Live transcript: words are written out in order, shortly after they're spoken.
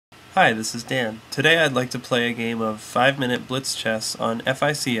Hi, this is Dan. Today I'd like to play a game of 5-minute Blitz chess on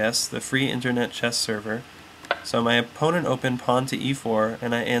FICS, the free internet chess server. So my opponent opened pawn to e4,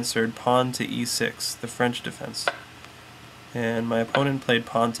 and I answered pawn to e6, the French defense. And my opponent played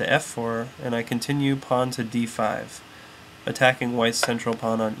pawn to f4, and I continue pawn to d5, attacking white's central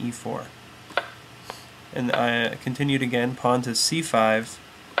pawn on e4. And I continued again, pawn to c5,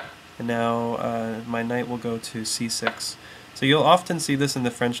 and now my knight will go to c6. So you'll often see this in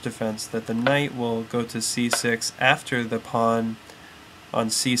the French defense, that the knight will go to c6 after the pawn on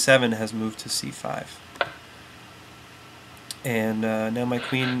c7 has moved to c5. And now my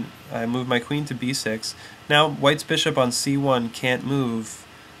queen, I move my queen to b6. Now white's bishop on c1 can't move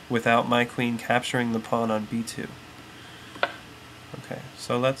without my queen capturing the pawn on b2. Okay,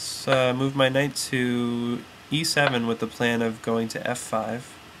 so let's move my knight to e7 with the plan of going to f5.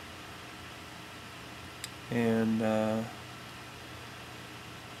 And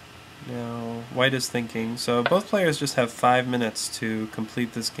now white is thinking, so both players just have 5 minutes to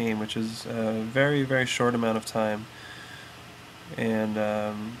complete this game, which is a very, very short amount of time. And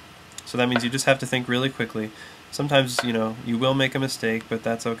so that means you just have to think really quickly. Sometimes, you will make a mistake, but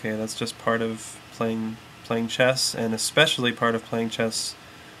that's okay. That's just part of playing chess, and especially part of playing chess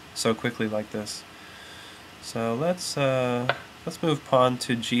so quickly like this. So let's move pawn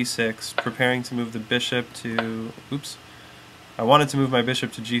to g6, preparing to move the bishop to, oops, I wanted to move my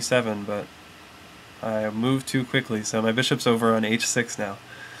bishop to g7, but I moved too quickly, so my bishop's over on h6 now.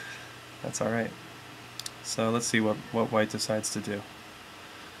 That's alright. So let's see what white decides to do.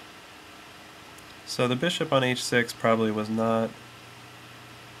 So the bishop on h6 probably was not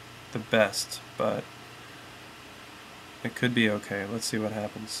the best, but it could be okay. Let's see what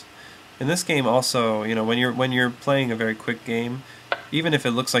happens. In this game also, when you're playing a very quick game, even if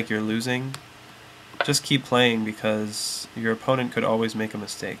it looks like you're losing, just keep playing because your opponent could always make a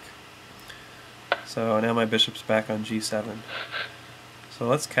mistake. So now my bishop's back on g7. So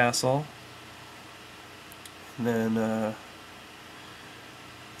let's castle, and then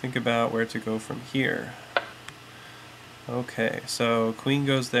think about where to go from here. Okay, so queen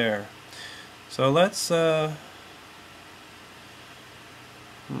goes there. So let's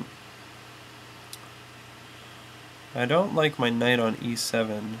I don't like my knight on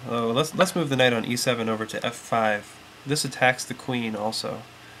e7. Oh, let's move the knight on e7 over to f5. This attacks the queen also.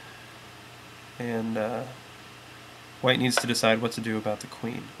 And white needs to decide what to do about the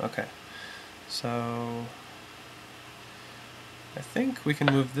queen. Okay. So I think we can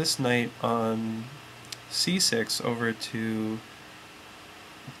move this knight on c6 over to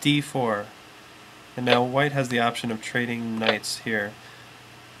d4. And now white has the option of trading knights here.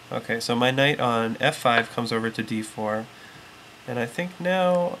 Okay, so my knight on f5 comes over to d4, and I think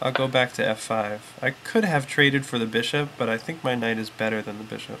now I'll go back to f5. I could have traded for the bishop, but I think my knight is better than the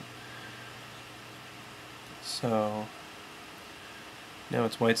bishop. So now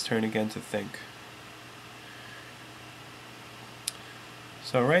it's white's turn again to think.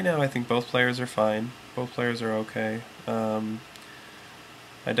 So right now I think both players are fine. Both players are okay.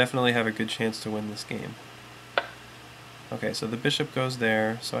 I definitely have a good chance to win this game. Okay, so the bishop goes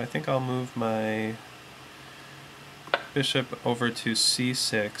there, so I think I'll move my bishop over to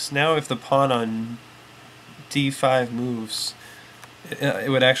c6. Now if the pawn on d5 moves, it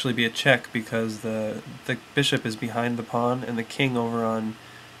would actually be a check because the bishop is behind the pawn, and the king over on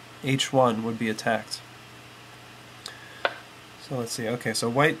h1 would be attacked. So let's see, okay, so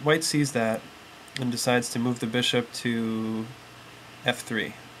white sees that and decides to move the bishop to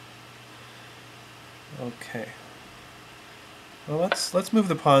f3. Okay. Well, let's move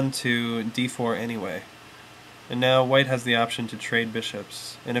the pawn to d4 anyway. And now white has the option to trade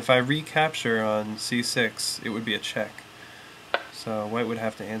bishops. And if I recapture on c6, it would be a check. So white would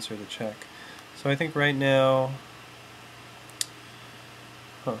have to answer the check. So I think right now,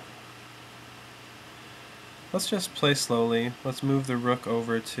 let's just play slowly. Let's move the rook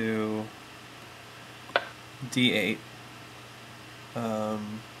over to d8. The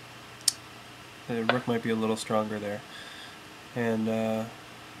rook might be a little stronger there. And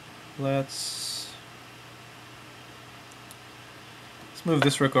let's move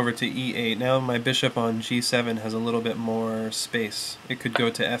this rook over to e8. Now my bishop on g7 has a little bit more space. It could go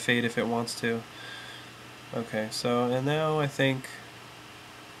to f8 if it wants to. Okay, so, and now I think,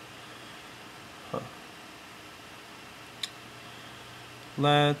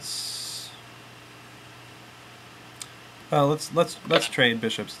 let's trade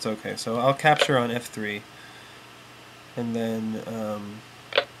bishops. It's okay. So I'll capture on f3. And then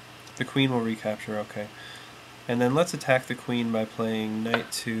the queen will recapture, okay. And then let's attack the queen by playing knight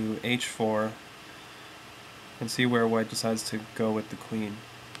to h4 and see where white decides to go with the queen.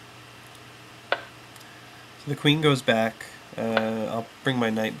 So the queen goes back. I'll bring my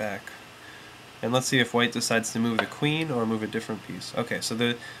knight back. And let's see if white decides to move the queen or move a different piece. Okay, so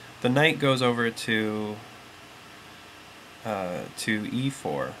the knight goes over to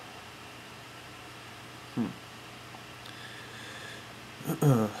e4.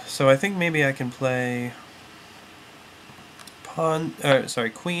 So I think maybe I can play queen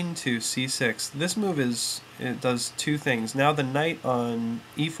to c6. This move it does two things. Now the knight on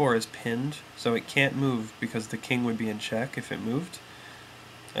e4 is pinned, so it can't move because the king would be in check if it moved.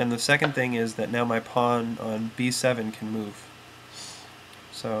 And the second thing is that now my pawn on b7 can move.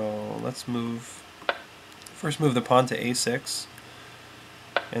 So let's first move the pawn to a6,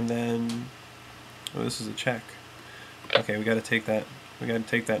 and then, oh, this is a check. Okay, we got to take that. We got to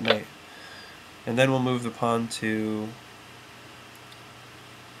take that knight, and then we'll move the pawn to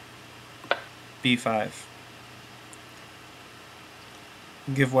b5.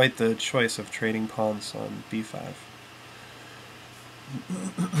 Give white the choice of trading pawns on b5.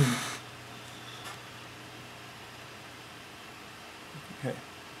 Okay.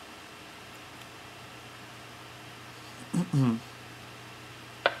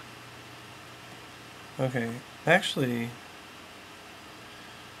 Okay, actually,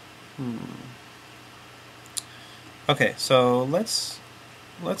 okay, so let's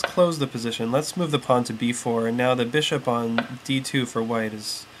close the position. Let's move the pawn to b4, and now the bishop on d2 for white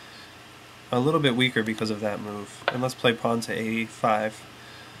is a little bit weaker because of that move. And let's play pawn to a5.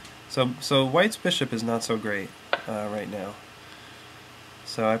 So white's bishop is not so great right now.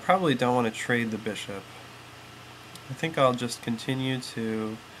 So I probably don't want to trade the bishop. I think I'll just continue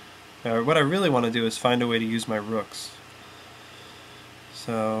to... what I really want to do is find a way to use my rooks.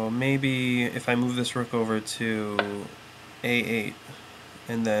 So maybe if I move this rook over to a8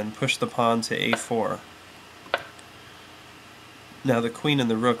 and then push the pawn to a4. Now the queen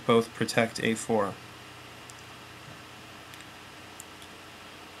and the rook both protect a4.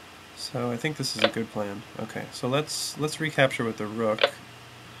 So I think this is a good plan. Okay, so let's recapture with the rook.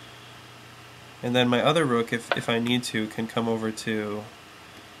 And then my other rook, if I need to, can come over to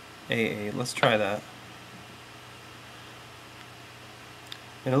a8. Let's try that.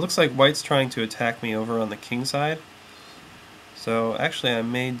 And it looks like white's trying to attack me over on the king side. So actually I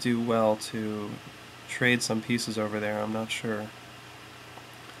may do well to trade some pieces over there, I'm not sure.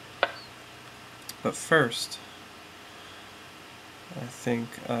 But first, I think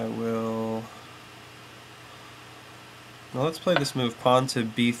I will... Well, let's play this move, pawn to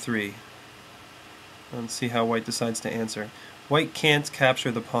b3. And see how white decides to answer. White can't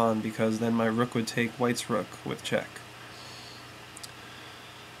capture the pawn because then my rook would take white's rook with check.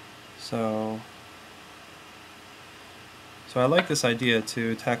 So I like this idea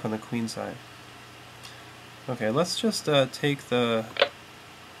to attack on the queen side. Okay, let's just take the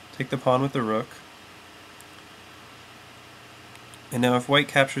pawn with the rook. And now if white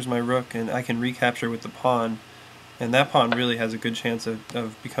captures my rook, and I can recapture with the pawn, and that pawn really has a good chance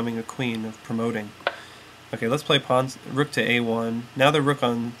of becoming a queen, of promoting. Okay, let's play rook to a1. Now the rook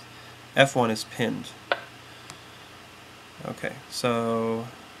on f1 is pinned. Okay, so...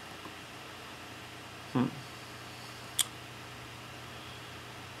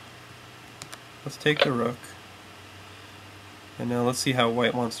 Let's take the rook. And now let's see how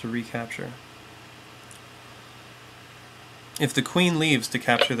white wants to recapture. If the queen leaves to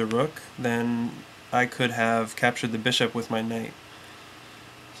capture the rook, then I could have captured the bishop with my knight.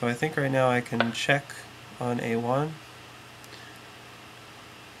 So I think right now I can check on a1.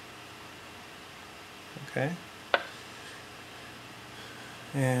 Okay.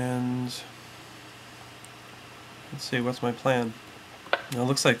 And let's see, what's my plan? Now it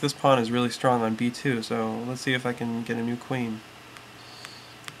looks like this pawn is really strong on b2, so let's see if I can get a new queen.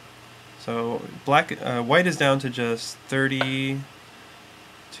 So white is down to just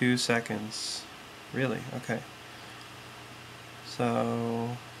 32 seconds. Really? Okay.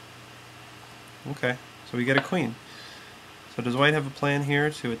 So we get a queen. So does white have a plan here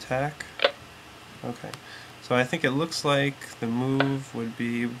to attack? Okay. So I think it looks like the move would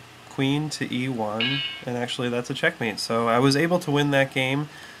be queen to e1, and actually that's a checkmate. So I was able to win that game,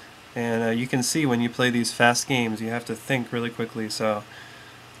 and you can see when you play these fast games you have to think really quickly. So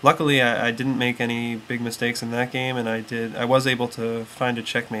luckily I didn't make any big mistakes in that game, and I was able to find a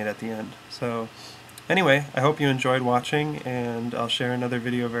checkmate at the end. So anyway, I hope you enjoyed watching, and I'll share another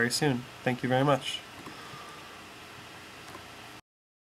video very soon. Thank you very much.